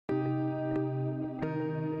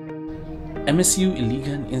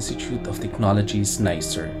MSU-Iligan Institute of Technology's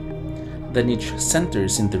NICER. The niche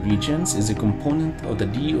centers in the regions is a component of the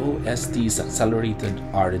DOST's accelerated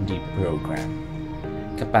R&D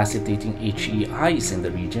program, capacitating HEIs in the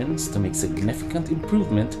regions to make significant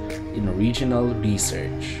improvement in regional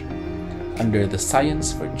research under the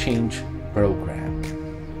Science for Change program.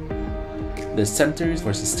 The Centers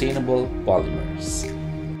for Sustainable Polymers.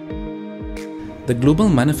 The global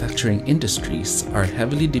manufacturing industries are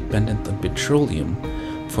heavily dependent on petroleum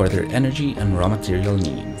for their energy and raw material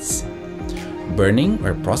needs. Burning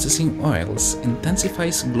or processing oils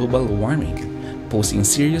intensifies global warming, posing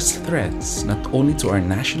serious threats not only to our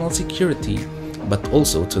national security but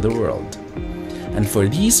also to the world. And for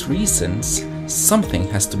these reasons, something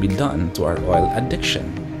has to be done to our oil addiction,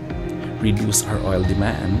 reduce our oil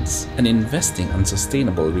demands, and investing on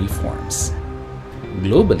sustainable reforms.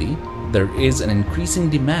 Globally, there is an increasing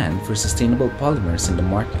demand for sustainable polymers in the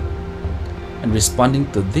market, and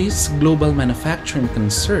responding to this global manufacturing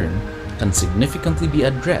concern can significantly be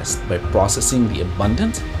addressed by processing the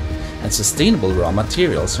abundant and sustainable raw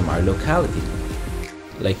materials from our locality,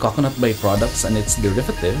 like coconut byproducts and its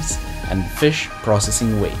derivatives and fish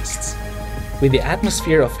processing wastes. With the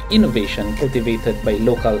atmosphere of innovation cultivated by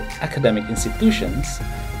local academic institutions,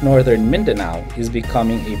 Northern Mindanao is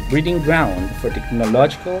becoming a breeding ground for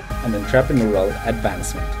technological and entrepreneurial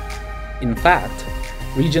advancement. In fact,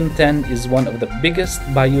 Region 10 is one of the biggest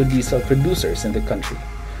biodiesel producers in the country,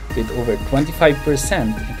 with over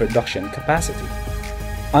 25% in production capacity.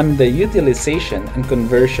 On the utilization and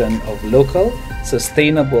conversion of local,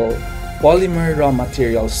 sustainable polymer raw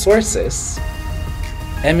material sources,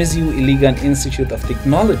 MSU-Iligan Institute of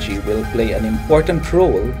Technology will play an important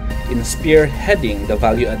role in spearheading the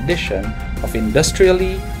value addition of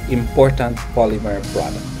industrially important polymer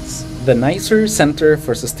products. The NICER Center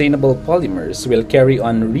for Sustainable Polymers will carry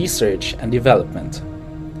on research and development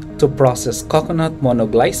to process coconut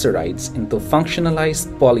monoglycerides into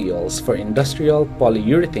functionalized polyols for industrial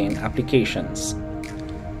polyurethane applications,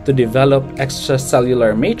 to develop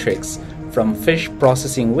extracellular matrix from fish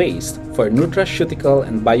processing waste for nutraceutical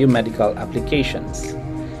and biomedical applications,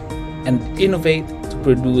 and innovate to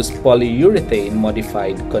produce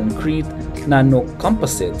polyurethane-modified concrete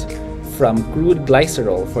nanocomposite from crude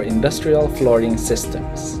glycerol for industrial flooring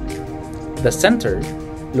systems. The center,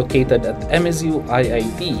 located at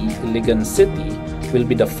MSU-IIT, Iligan City, will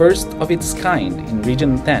be the first of its kind in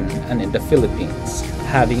Region 10 and in the Philippines,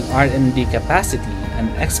 having R&D capacity and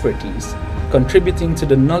expertise, contributing to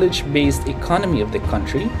the knowledge-based economy of the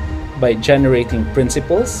country by generating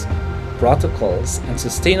principles, protocols, and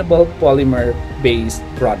sustainable polymer-based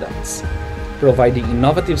products, providing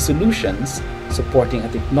innovative solutions, supporting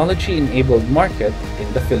a technology-enabled market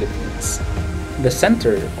in the Philippines. The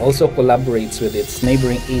center also collaborates with its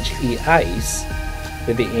neighboring HEIs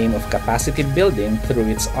with the aim of capacity building through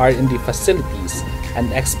its R&D facilities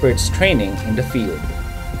and experts training in the field.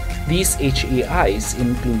 These HEIs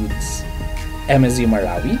includes MSU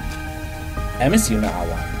Marawi, MSU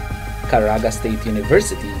Naawan, Caraga State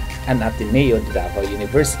University, and Ateneo de Davao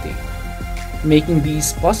University. Making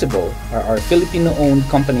these possible are our Filipino-owned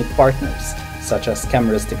company partners such as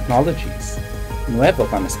Cameras Technologies, Nuevo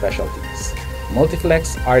Pam Specialties,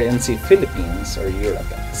 Multiflex RNC Philippines or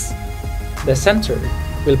Europex. The center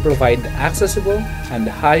will provide accessible and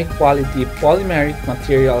high-quality polymeric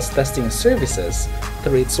materials testing services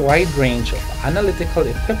through its wide range of analytical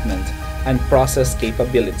equipment and process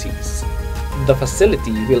capabilities. The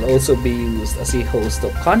facility will also be used as a host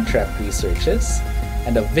of contract researches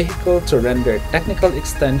and a vehicle to render technical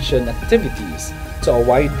extension activities to a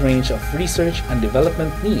wide range of research and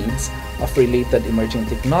development needs of related emerging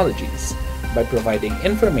technologies by providing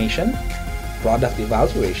information, product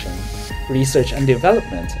evaluation, research and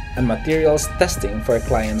development, and materials testing for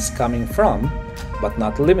clients coming from, but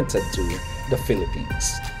not limited to, the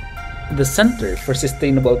Philippines. The Center for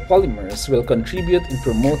Sustainable Polymers will contribute in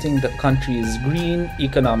promoting the country's green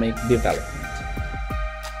economic development.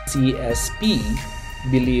 CSP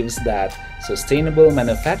believes that sustainable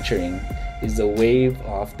manufacturing is the wave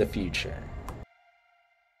of the future.